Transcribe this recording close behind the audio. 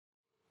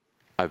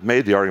I've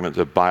made the argument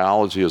that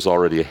biology is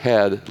already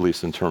ahead, at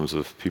least in terms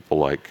of people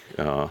like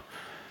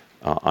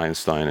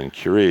Einstein and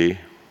Curie,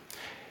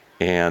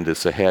 and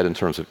it's ahead in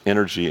terms of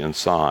energy and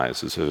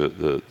size.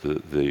 The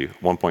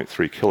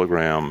 1.3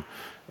 kilogram,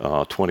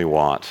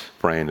 20-watt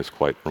brain is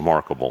quite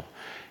remarkable.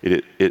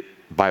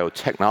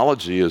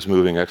 Biotechnology is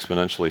moving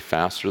exponentially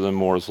faster than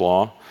Moore's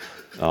law.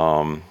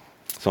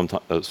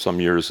 Some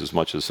years as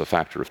much as a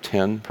factor of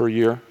 10 per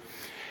year.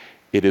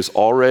 It is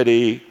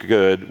already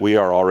good, we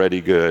are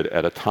already good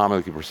at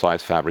atomically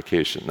precise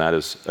fabrication. That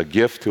is a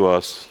gift to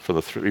us for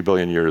the 3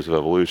 billion years of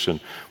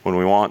evolution. When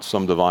we want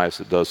some device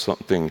that does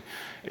something,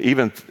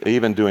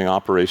 even doing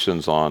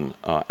operations on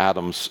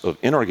atoms of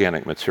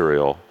inorganic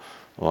material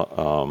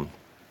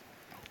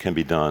can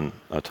be done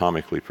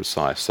atomically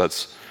precise.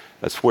 That's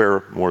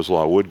where Moore's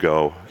law would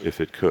go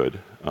if it could.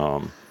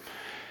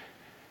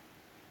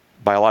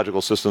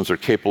 Biological systems are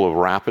capable of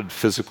rapid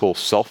physical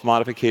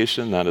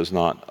self-modification. That is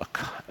not,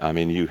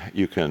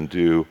 you can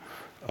do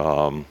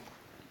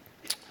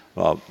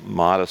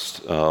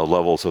modest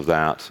levels of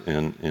that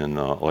in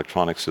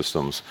electronic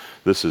systems.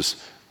 This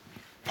is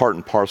part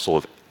and parcel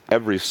of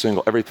every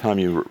time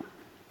you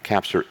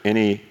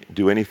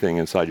do anything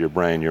inside your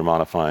brain, you're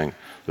modifying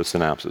the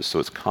synapses. So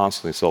it's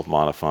constantly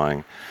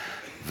self-modifying.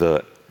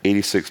 The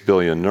 86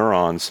 billion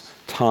neurons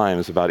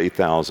times about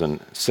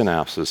 8,000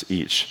 synapses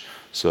each.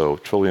 So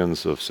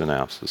trillions of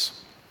synapses.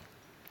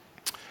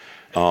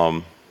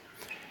 And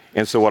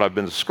so what I've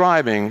been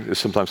describing is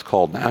sometimes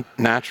called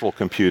natural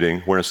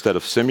computing, where instead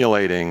of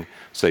simulating,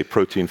 say,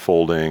 protein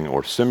folding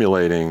or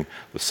simulating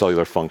the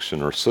cellular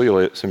function or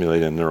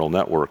simulating a neural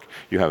network,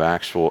 you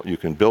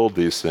can build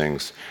these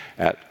things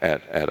at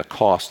a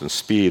cost and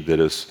speed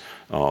that is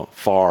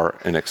far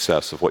in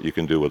excess of what you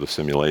can do with a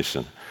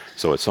simulation.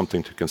 So it's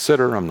something to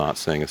consider. I'm not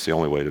saying it's the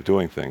only way of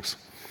doing things.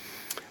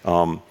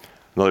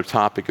 Another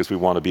topic is we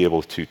want to be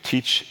able to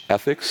teach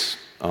ethics.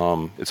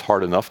 It's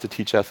hard enough to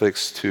teach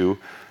ethics to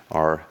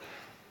our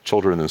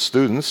children and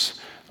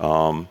students,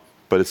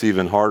 but it's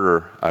even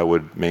harder, I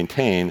would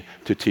maintain,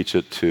 to teach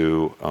it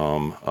to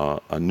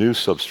a new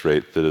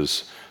substrate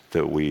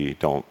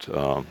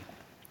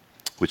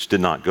which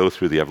did not go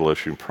through the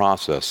evolutionary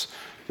process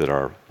that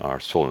our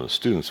children and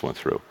students went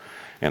through.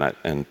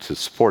 And to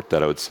support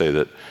that, I would say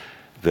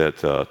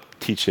that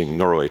teaching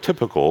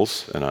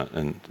neuroatypicals,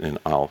 and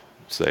I'll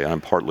say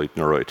I'm partly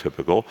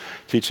neuroatypical,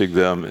 teaching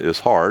them is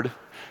hard,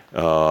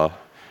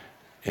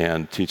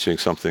 and teaching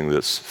something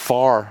that's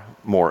far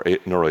more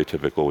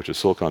neuroatypical, which is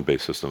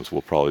silicon-based systems,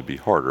 will probably be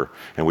harder.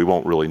 And we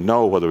won't really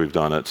know whether we've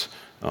done it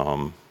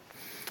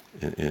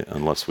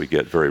unless we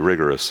get very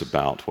rigorous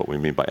about what we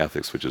mean by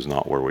ethics, which is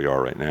not where we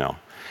are right now.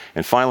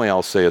 And finally,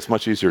 I'll say it's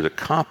much easier to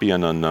copy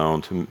an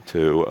unknown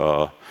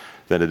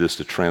than it is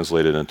to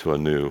translate it into a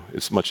new.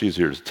 It's much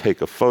easier to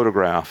take a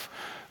photograph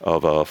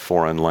of a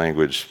foreign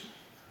language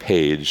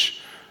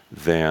page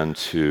than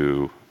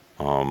to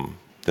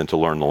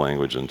learn the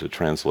language and to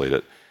translate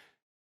it.